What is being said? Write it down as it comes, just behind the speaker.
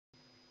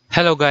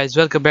Hello guys,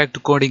 welcome back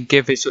to Coding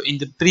Cafe. So in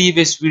the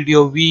previous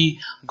video we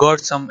got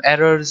some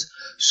errors.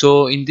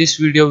 So in this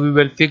video we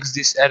will fix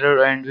this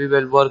error and we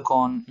will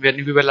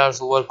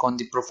also work on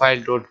the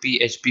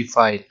profile.php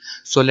file.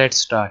 So let's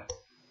start.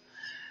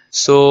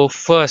 So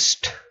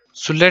first,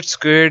 let's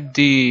create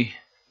the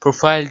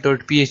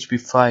profile.php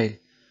file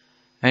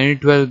and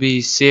it will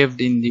be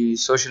saved in the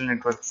social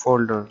network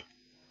folder.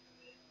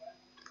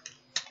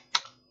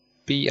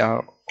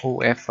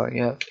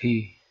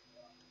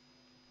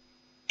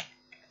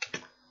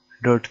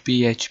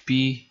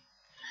 profile.php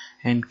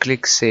and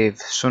click save.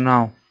 So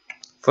now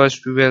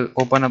first we will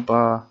open up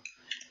a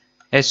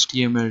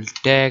HTML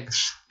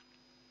tags,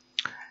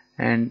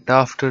 and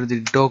after the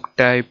doc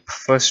type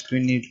first we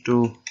need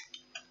to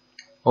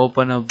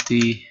open up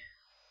the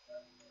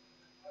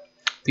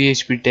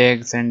PHP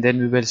tags and then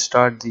we will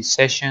start the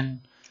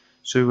session.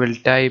 So we will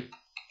type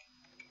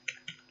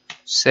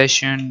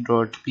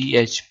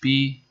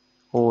session.php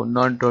or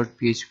not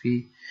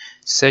 .php,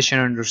 session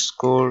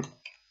underscore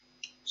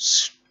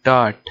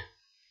start,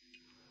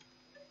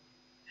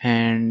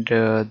 and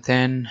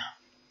then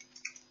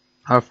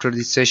after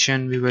the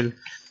session we will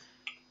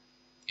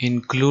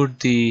include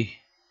the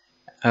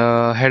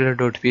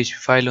header.php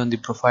file on the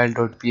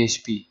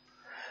profile.php.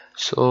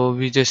 So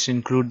we just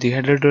include the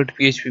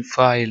header.php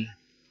file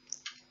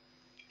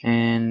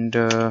and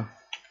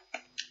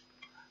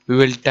we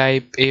will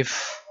type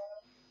if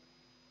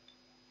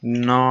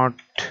not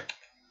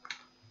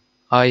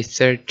I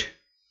set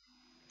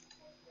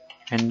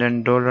and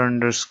then dollar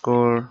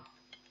underscore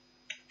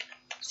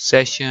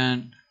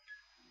session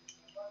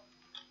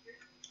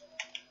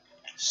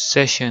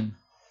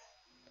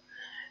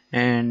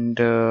and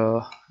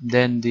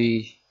then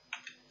the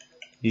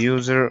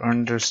user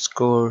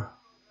underscore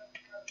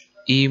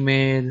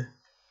email,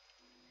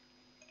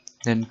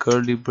 then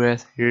curly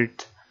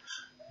bracket,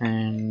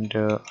 and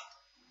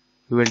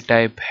we will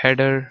type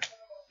header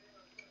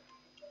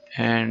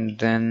and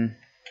then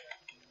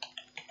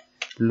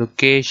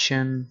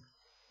location,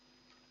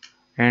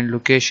 and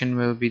location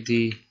will be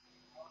the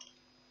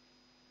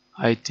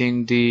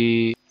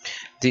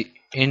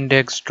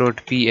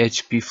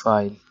index.php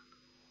file,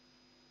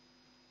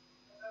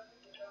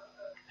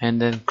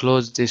 and then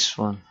close this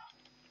one.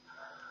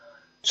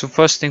 So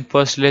first thing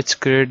first, let's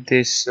create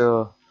this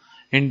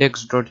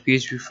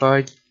index.php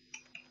file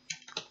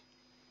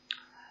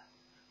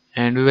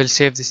and we will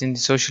save this in the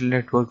social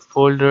network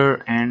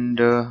folder, and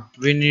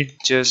we need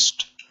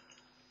just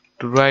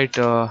to write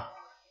a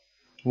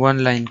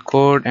one line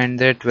code, and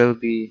that will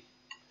be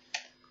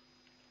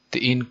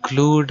the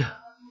include,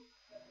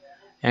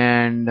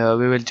 and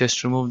we will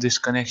just remove this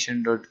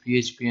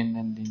connection.php and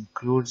then the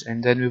includes,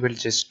 and then we will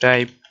just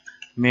type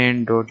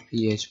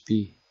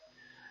main.php.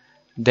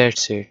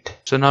 That's it.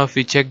 So now if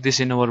we check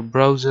this in our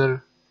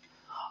browser,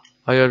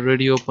 I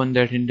already opened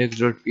that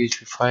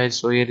index.php file.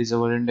 So here is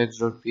our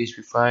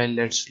index.php file.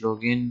 Let's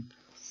log in,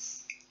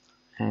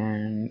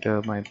 and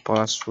my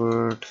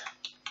password.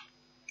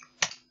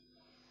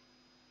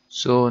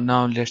 So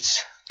now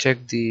let's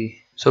check the,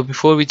 so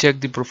before we check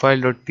the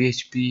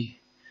profile.php,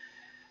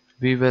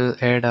 we will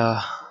add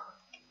a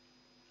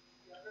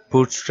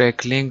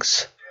bootstrap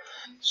links,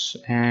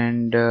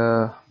 and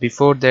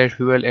before that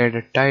we will add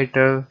a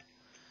title,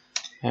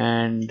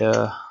 and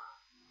the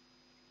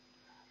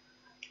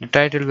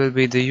title will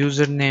be the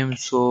username.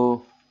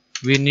 So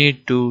we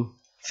need to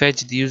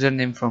fetch the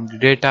username from the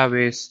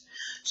database.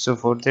 So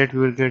for that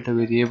we will get a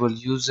variable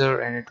user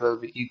and it will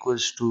be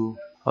equals to,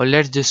 or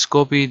let's just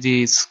copy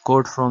this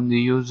code from the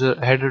user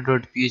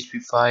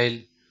header.php file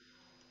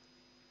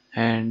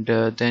and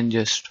then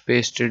just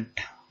paste it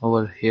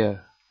over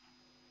here,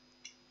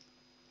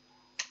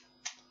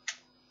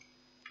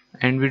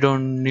 and we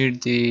don't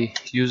need the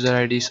user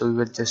ID, so we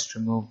will just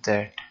remove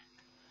that.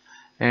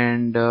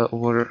 And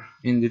over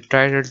in the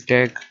title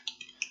tag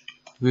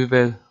we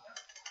will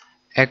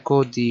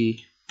echo the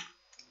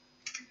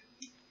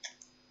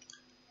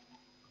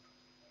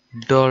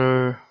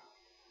dollar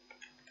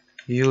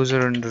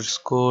user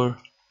underscore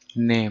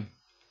name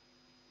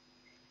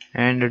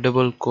and the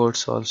double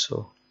quotes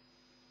also.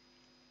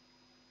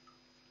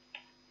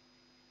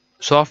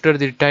 So after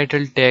the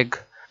title tag,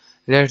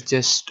 let's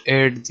just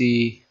add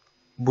the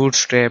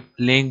bootstrap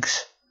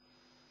links.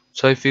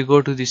 So if we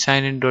go to the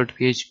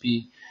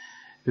signin.php,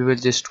 we will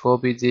just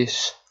copy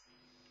this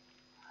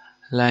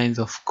lines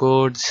of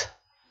codes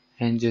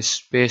and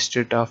just paste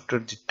it after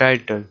the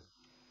title.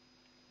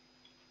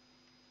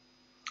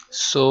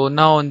 So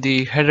now on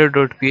the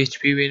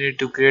header.php we need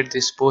to create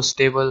this post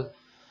table.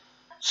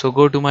 So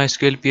go to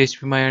MySqli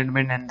PHP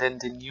myadmin and then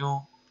the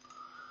new,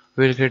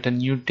 we'll create a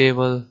new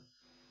table,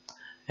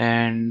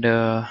 and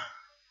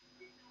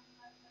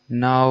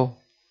now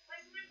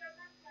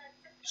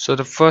so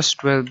the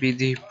first will be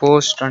the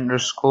post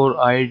underscore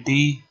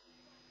id,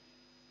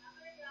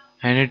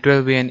 and it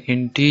will be an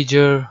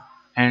integer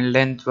and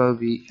length will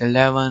be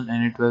 11,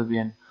 and it will be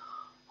an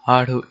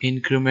auto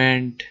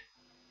increment,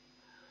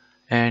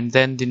 and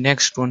then the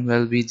next one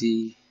will be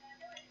the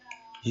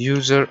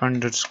user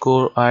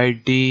underscore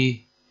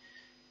id,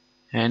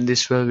 and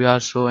this will be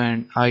also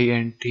an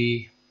int,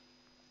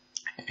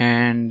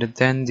 and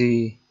then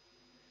the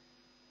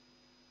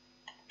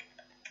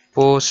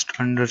post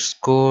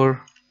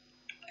underscore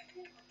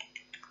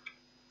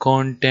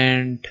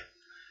content,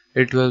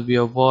 it will be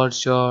a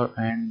varchar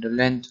and the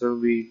length will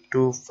be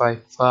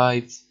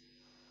 255,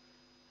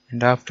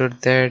 and after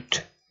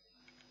that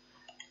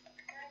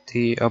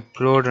the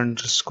upload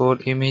underscore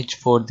image,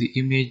 for the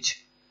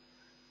image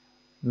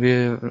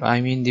will,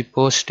 the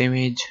post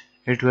image,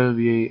 it will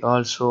be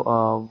also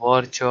a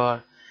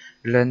varchar,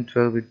 length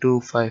will be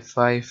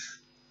 255,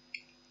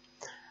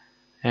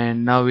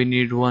 and now we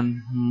need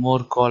one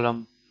more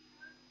column,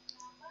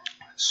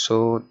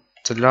 so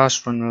the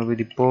last one will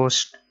be the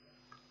post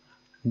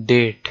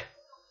date,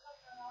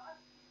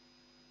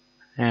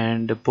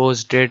 and the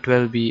post date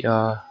will be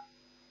a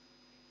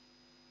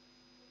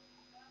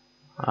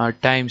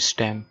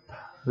timestamp.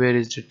 Where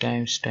is the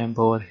timestamp?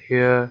 Over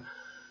here,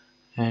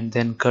 and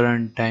then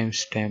current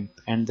timestamp,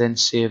 and then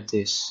save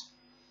this.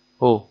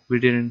 Oh, we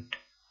didn't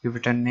give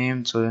it a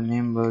name, so the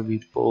name will be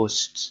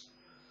posts.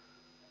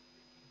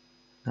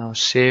 Now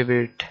save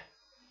it.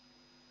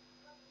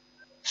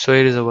 So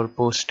here is our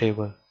post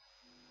table.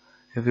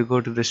 If we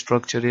go to the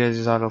structure, here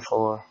is all of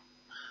our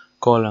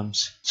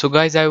columns. So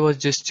guys, I was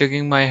just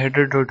checking my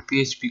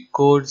header.php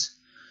codes,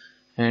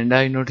 and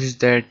I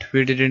noticed that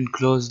we didn't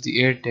close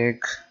the a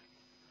tag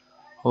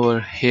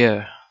over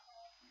here.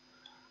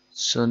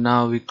 So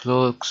now we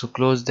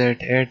close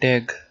that a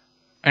tag.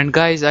 And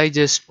guys, I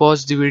just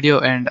paused the video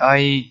and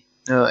I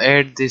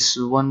add this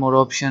one more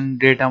option,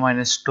 data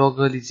minus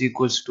toggle is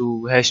equals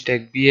to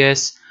hashtag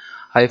bs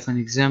hyphen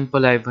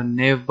example hyphen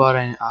navbar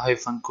and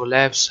hyphen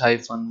collapse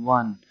hyphen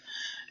 1,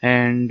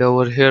 and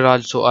over here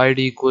also id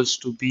equals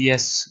to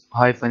bs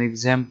hyphen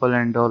example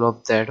and all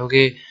of that.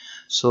 Okay,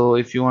 so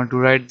if you want to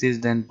write this,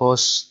 then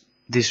pause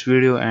this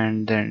video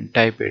and then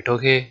type it.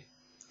 Okay,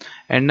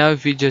 and now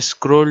if we just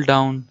scroll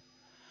down,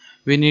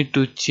 we need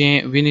to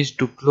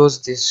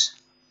close this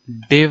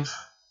div,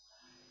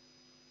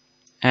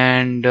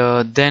 and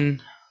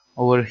then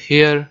over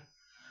here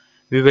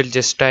we will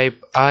just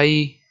type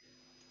I,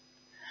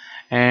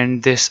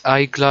 and this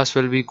I class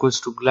will be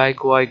equals to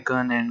glyco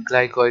icon and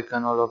glyco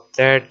icon, all of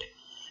that,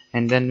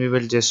 and then we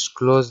will just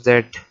close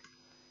that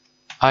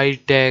I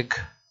tag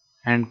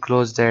and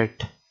close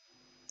that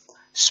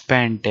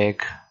span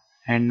tag,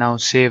 and now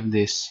save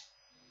this.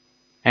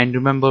 And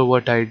remember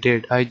what I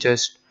did, I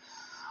just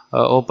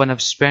open up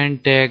span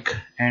tag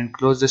and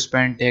close the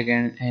span tag,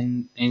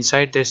 and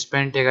inside the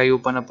span tag I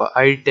open up a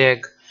I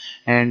tag,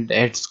 and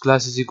its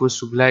class is equals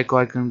to glyco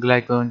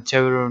icon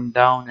chevron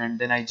down, and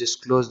then I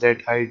just close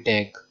that I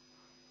tag.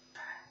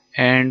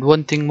 And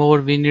one thing more,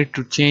 we need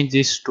to change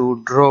this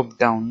to drop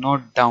down,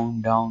 not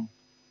down.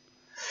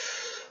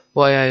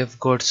 Why, I have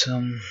got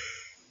some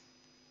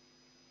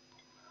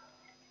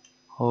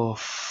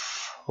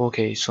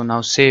okay, so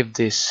now save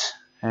this,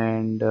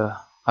 and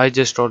I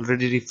just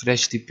already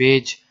refreshed the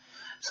page.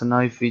 So now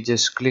if we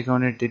just click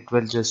on it, it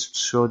will just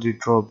show the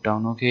drop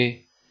down.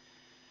 Okay,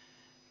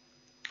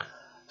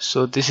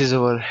 so this is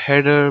our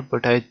header,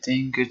 but I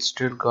think it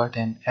still got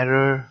an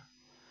error.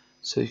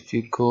 So if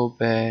you go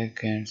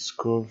back and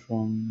scroll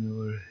from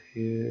over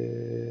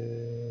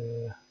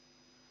here,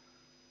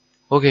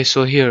 okay,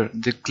 so here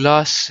the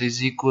class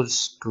is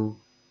equals to,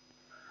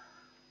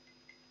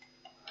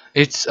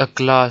 it's a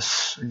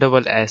class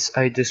double s,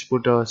 I just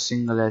put a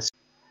single s.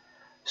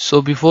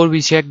 So before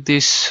we check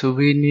this,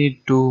 we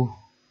need to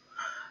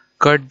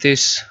cut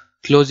this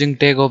closing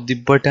tag of the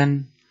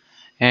button,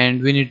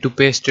 and we need to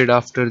paste it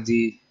after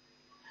this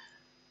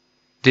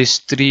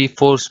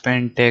 3-4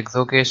 span tags.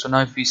 Okay, so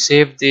now if we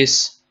save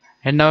this,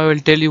 and now I will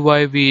tell you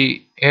why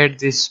we add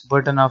this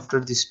button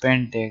after the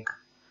span tag.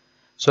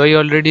 So I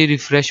already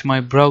refreshed my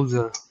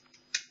browser,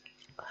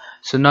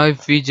 so now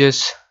if we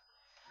just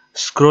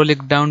scroll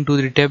it down to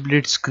the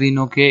tablet screen,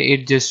 okay,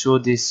 it just show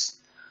this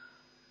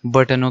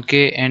button.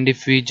 Okay, and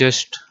if we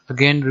just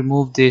again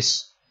remove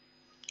this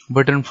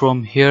button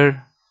from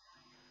here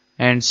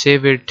and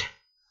save it,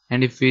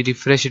 and if we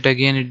refresh it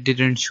again, it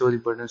didn't show the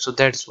button. So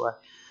that's why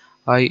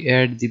I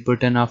add the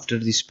button after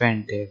the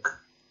span tag.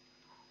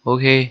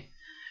 Okay,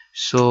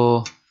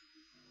 so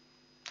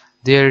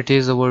there it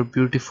is, our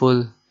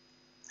beautiful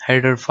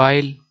header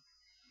file,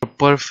 a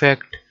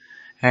perfect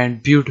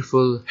and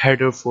beautiful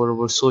header for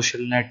our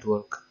social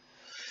network.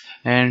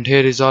 And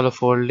here is all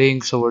of our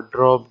links, our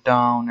drop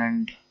down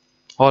and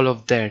all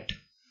of that.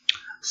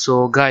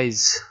 So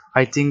guys,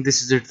 I think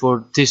this is it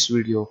for this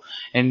video.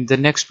 In the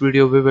next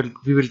video we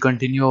will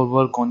continue our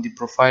work on the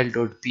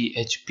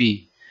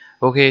profile.php.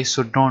 Okay,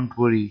 so don't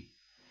worry,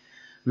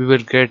 we will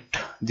get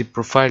the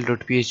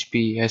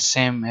profile.php as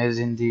same as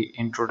in the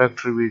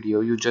introductory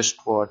video you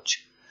just watched.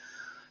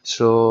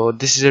 So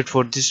this is it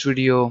for this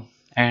video,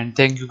 and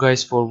thank you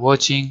guys for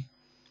watching,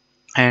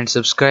 and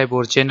subscribe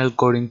our channel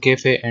Coding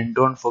Cafe, and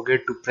don't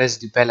forget to press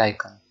the bell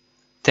icon.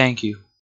 Thank you.